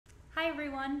Hi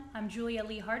everyone, I'm Julia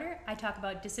Lee Harder. I talk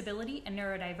about disability and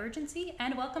neurodivergency,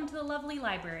 and welcome to the lovely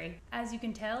library. As you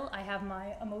can tell, I have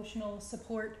my emotional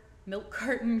support milk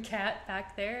carton cat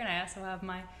back there, and I also have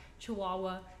my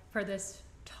chihuahua for this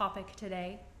topic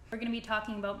today. We're going to be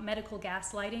talking about medical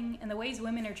gaslighting and the ways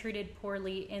women are treated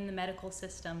poorly in the medical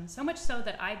system, so much so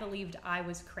that I believed I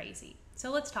was crazy.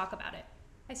 So let's talk about it.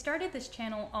 I started this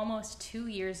channel almost 2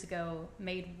 years ago,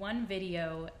 made one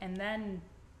video, and then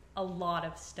a lot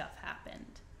of stuff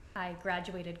happened. I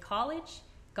graduated college,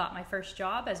 got my first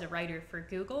job as a writer for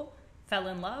Google, fell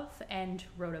in love, and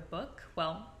wrote a book.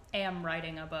 Well, am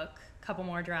writing a book, a couple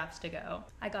more drafts to go.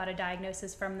 I got a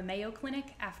diagnosis from the Mayo Clinic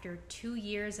after 2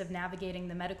 years of navigating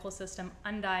the medical system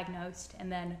undiagnosed,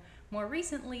 and then more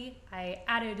recently, I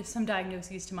added some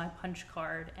diagnoses to my punch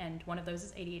card, and one of those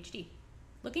is ADHD.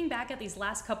 Looking back at these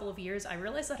last couple of years, I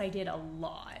realized that I did a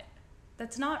lot.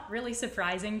 That's not really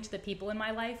surprising to the people in my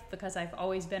life because I've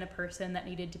always been a person that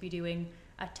needed to be doing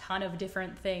a ton of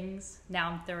different things.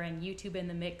 Now I'm throwing YouTube in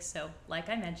the mix, so like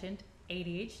I mentioned,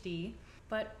 ADHD.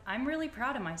 But I'm really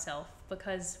proud of myself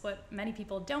because what many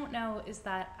people don't know is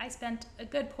that I spent a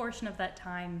good portion of that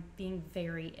time being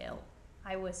very ill.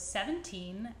 I was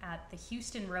 17 at the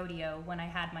Houston rodeo when I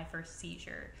had my first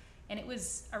seizure, and it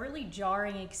was a really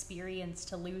jarring experience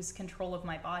to lose control of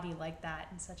my body like that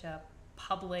in such a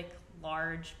public,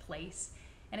 large place,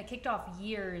 and it kicked off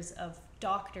years of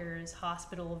doctors,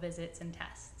 hospital visits, and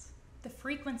tests. The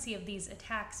frequency of these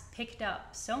attacks picked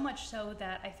up so much so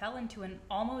that I fell into an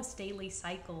almost daily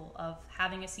cycle of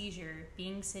having a seizure,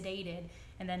 being sedated,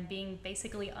 and then being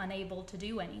basically unable to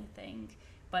do anything.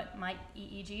 But my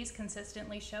EEGs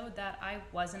consistently showed that I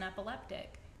wasn't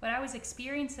epileptic. What I was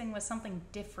experiencing was something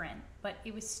different, but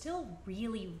it was still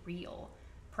really real.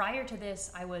 Prior to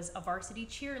this, I was a varsity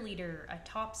cheerleader, a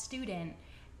top student,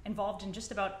 involved in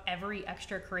just about every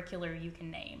extracurricular you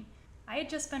can name. I had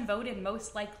just been voted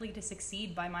most likely to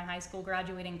succeed by my high school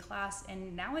graduating class,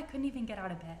 and now I couldn't even get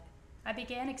out of bed. I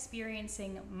began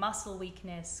experiencing muscle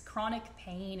weakness, chronic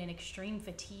pain, and extreme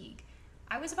fatigue.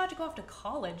 I was about to go off to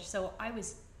college, so I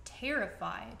was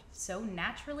terrified. So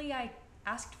naturally, I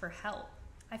asked for help.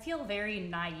 I feel very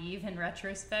naive in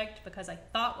retrospect because I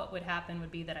thought what would happen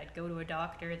would be that I'd go to a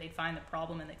doctor, they'd find the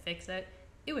problem and they'd fix it.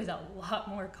 It was a lot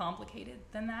more complicated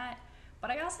than that, but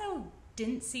I also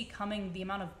didn't see coming the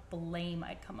amount of blame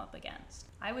I'd come up against.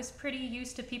 I was pretty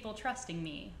used to people trusting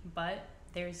me, but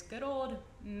there's good old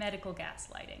medical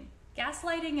gaslighting.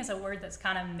 Gaslighting is a word that's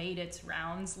kind of made its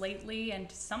rounds lately, and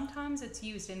sometimes it's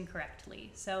used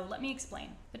incorrectly, so let me explain.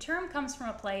 The term comes from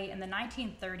a play in the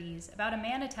 1930s about a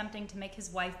man attempting to make his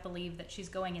wife believe that she's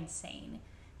going insane.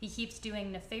 He keeps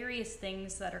doing nefarious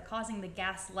things that are causing the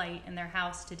gas light in their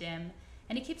house to dim,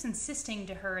 and he keeps insisting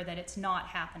to her that it's not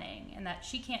happening and that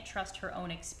she can't trust her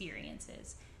own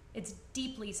experiences. It's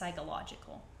deeply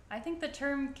psychological. I think the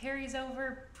term carries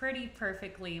over pretty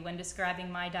perfectly when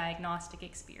describing my diagnostic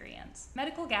experience.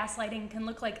 Medical gaslighting can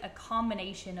look like a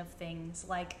combination of things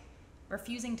like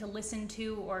refusing to listen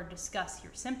to or discuss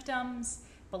your symptoms,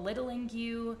 belittling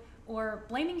you, or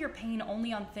blaming your pain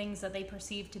only on things that they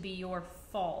perceive to be your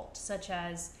fault, such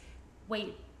as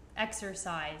weight,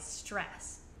 exercise,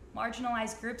 stress.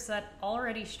 Marginalized groups that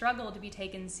already struggle to be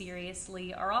taken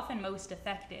seriously are often most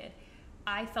affected.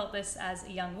 I felt this as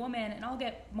a young woman, and I'll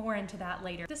get more into that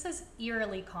later. This is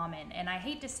eerily common, and I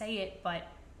hate to say it, but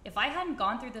if I hadn't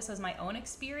gone through this as my own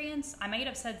experience, I might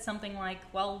have said something like,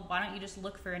 well, why don't you just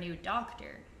look for a new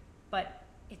doctor? But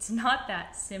it's not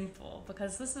that simple,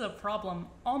 because this is a problem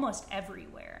almost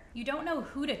everywhere. You don't know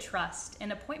who to trust,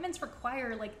 and appointments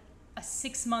require like a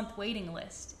 6-month waiting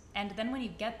list, and then when you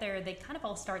get there, they kind of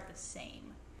all start the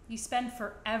same. You spend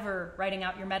forever writing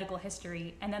out your medical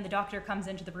history, and then the doctor comes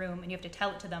into the room and you have to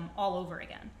tell it to them all over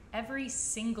again. Every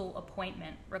single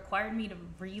appointment required me to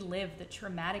relive the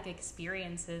traumatic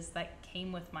experiences that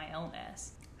came with my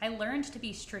illness. I learned to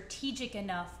be strategic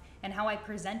enough in how I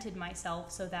presented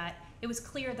myself so that it was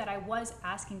clear that I was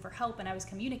asking for help and I was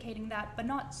communicating that, but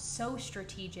not so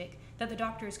strategic that the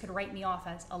doctors could write me off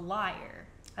as a liar.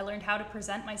 I learned how to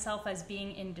present myself as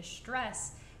being in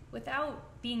distress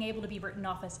without being able to be written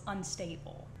off as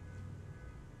unstable.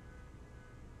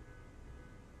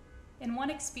 In one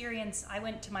experience, I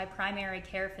went to my primary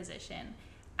care physician.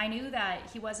 I knew that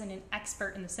he wasn't an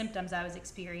expert in the symptoms I was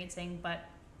experiencing, but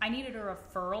I needed a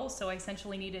referral, so I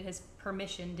essentially needed his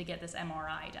permission to get this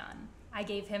MRI done. I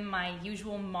gave him my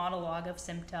usual monologue of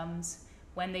symptoms,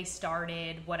 when they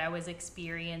started, what I was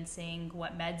experiencing,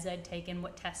 what meds I'd taken,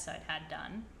 what tests I'd had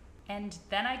done. And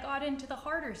then I got into the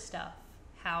harder stuff.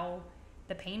 How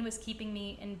the pain was keeping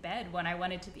me in bed when I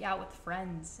wanted to be out with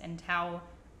friends, and how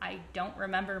I don't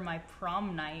remember my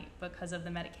prom night because of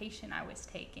the medication I was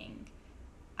taking.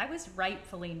 I was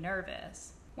rightfully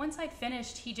nervous. Once I'd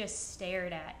finished, he just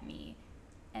stared at me.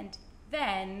 And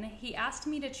then he asked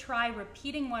me to try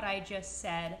repeating what I just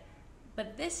said,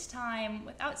 but this time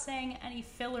without saying any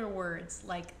filler words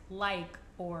like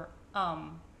or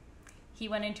He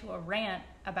went into a rant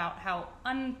about how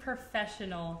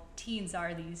unprofessional teens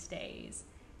are these days,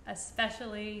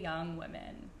 especially young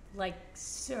women. Like,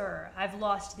 sir, I've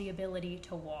lost the ability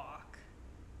to walk.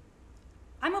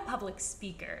 I'm a public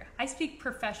speaker. I speak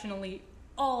professionally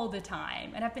all the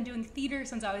time, and I've been doing theater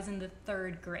since I was in the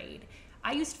 3rd grade.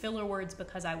 I used filler words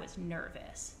because I was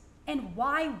nervous. And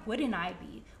why wouldn't I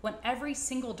be when every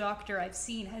single doctor I've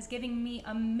seen has given me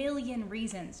a million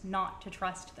reasons not to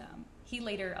trust them? He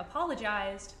later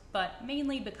apologized, but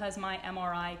mainly because my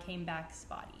MRI came back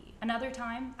spotty. Another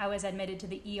time, I was admitted to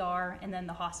the ER and then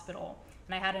the hospital,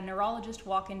 and I had a neurologist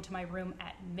walk into my room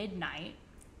at midnight,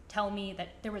 tell me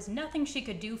that there was nothing she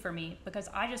could do for me because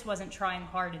I just wasn't trying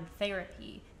hard in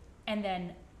therapy, and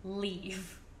then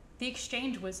leave. The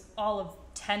exchange was all of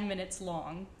 10 minutes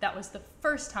long. That was the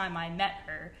first time I met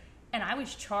her, and I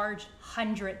was charged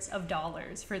hundreds of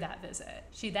dollars for that visit.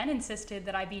 She then insisted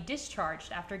that I be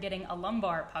discharged after getting a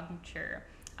lumbar puncture.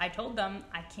 I told them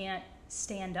I can't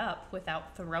stand up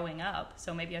without throwing up,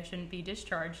 so maybe I shouldn't be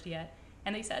discharged yet.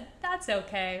 And they said, that's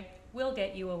okay, we'll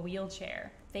get you a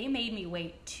wheelchair. They made me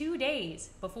wait 2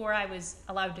 days before I was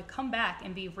allowed to come back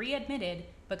and be readmitted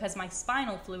because my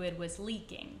spinal fluid was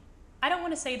leaking. I don't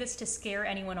want to say this to scare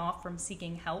anyone off from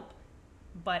seeking help,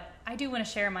 but I do want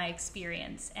to share my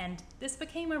experience, and this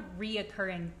became a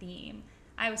reoccurring theme.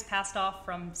 I was passed off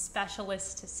from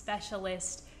specialist to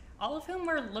specialist, all of whom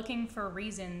were looking for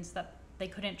reasons that they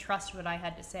couldn't trust what I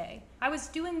had to say. I was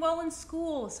doing well in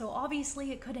school, so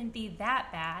obviously it couldn't be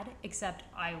that bad, except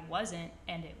I wasn't,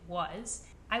 and it was.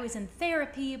 I was in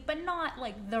therapy, but not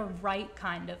like the right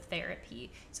kind of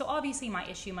therapy, so obviously my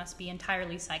issue must be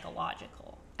entirely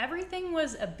psychological. Everything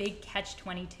was a big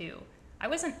catch-22. I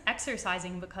wasn't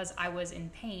exercising because I was in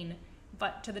pain,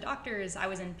 but to the doctors, I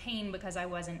was in pain because I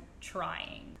wasn't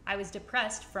trying. I was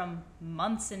depressed from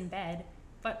months in bed,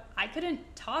 but I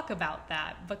couldn't talk about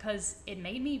that because it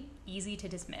made me easy to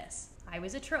dismiss. I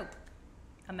was a trope,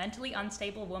 a mentally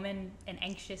unstable woman, an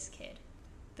anxious kid.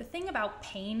 The thing about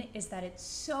pain is that it's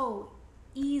so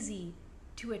easy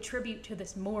to attribute to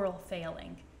this moral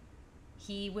failing.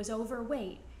 He was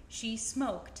overweight, she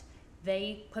smoked,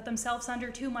 they put themselves under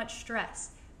too much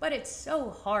stress, but it's so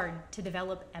hard to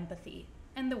develop empathy.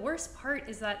 And the worst part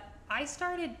is that I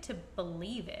started to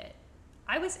believe it.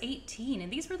 I was 18,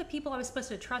 and these were the people I was supposed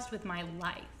to trust with my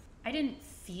life. I didn't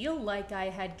feel like I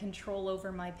had control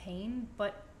over my pain,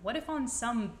 but what if on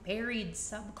some buried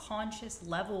subconscious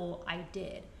level I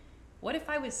did? What if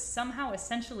I was somehow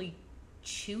essentially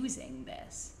choosing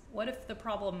this? What if the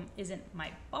problem isn't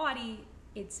my body,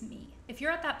 it's me? If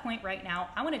you're at that point right now,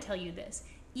 I want to tell you this.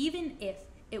 Even if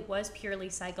it was purely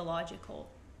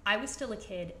psychological, I was still a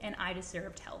kid and I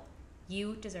deserved help.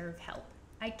 You deserve help.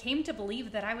 I came to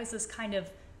believe that I was this kind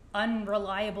of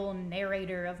unreliable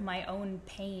narrator of my own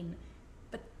pain,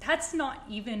 but that's not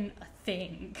even a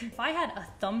thing. If I had a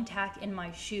thumbtack in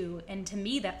my shoe, and to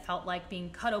me that felt like being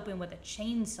cut open with a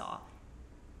chainsaw,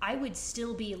 I would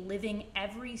still be living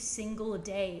every single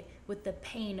day with the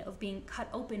pain of being cut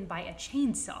open by a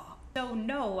chainsaw. So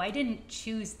no, I didn't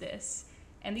choose this.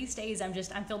 And these days I'm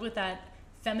filled with that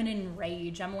feminine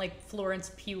rage. I'm like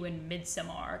Florence Pugh in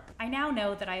Midsommar. I now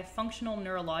know that I have functional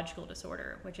neurological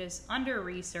disorder, which is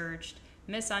under-researched,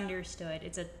 misunderstood.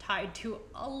 It's tied to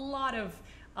a lot of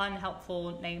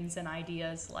unhelpful names and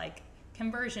ideas like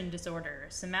conversion disorder,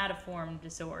 somatoform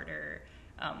disorder,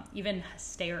 even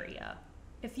hysteria.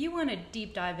 If you want to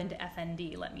deep dive into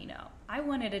FND, let me know. I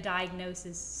wanted a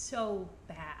diagnosis so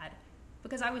bad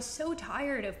because I was so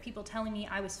tired of people telling me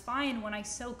I was fine when I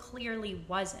so clearly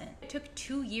wasn't. It took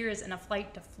 2 years and a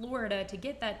flight to Florida to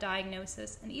get that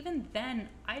diagnosis, and even then,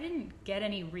 I didn't get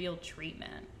any real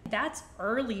treatment. That's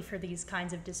early for these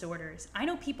kinds of disorders. I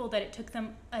know people that it took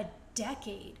them a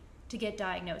decade to get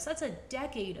diagnosed. That's a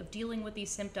decade of dealing with these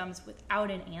symptoms without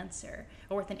an answer,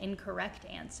 or with an incorrect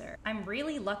answer. I'm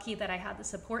really lucky that I had the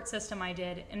support system I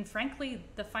did, and frankly,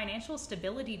 the financial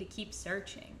stability to keep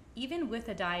searching. Even with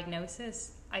a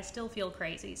diagnosis, I still feel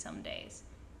crazy some days.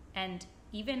 And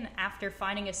even after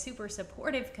finding a super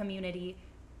supportive community,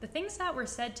 the things that were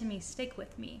said to me stick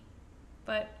with me.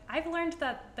 But I've learned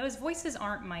that those voices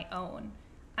aren't my own.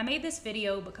 I made this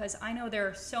video because I know there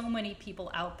are so many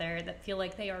people out there that feel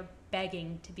like they are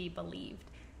begging to be believed.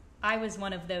 I was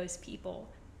one of those people,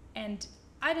 and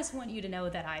I just want you to know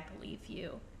that I believe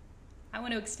you. I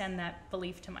want to extend that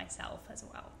belief to myself as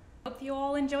well. Hope you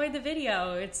all enjoyed the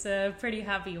video. It's a pretty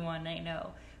heavy one, I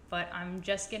know, but I'm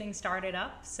just getting started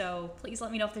up, so please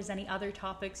let me know if there's any other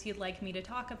topics you'd like me to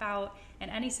talk about, and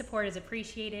any support is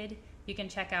appreciated. You can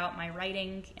check out my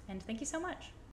writing, and thank you so much.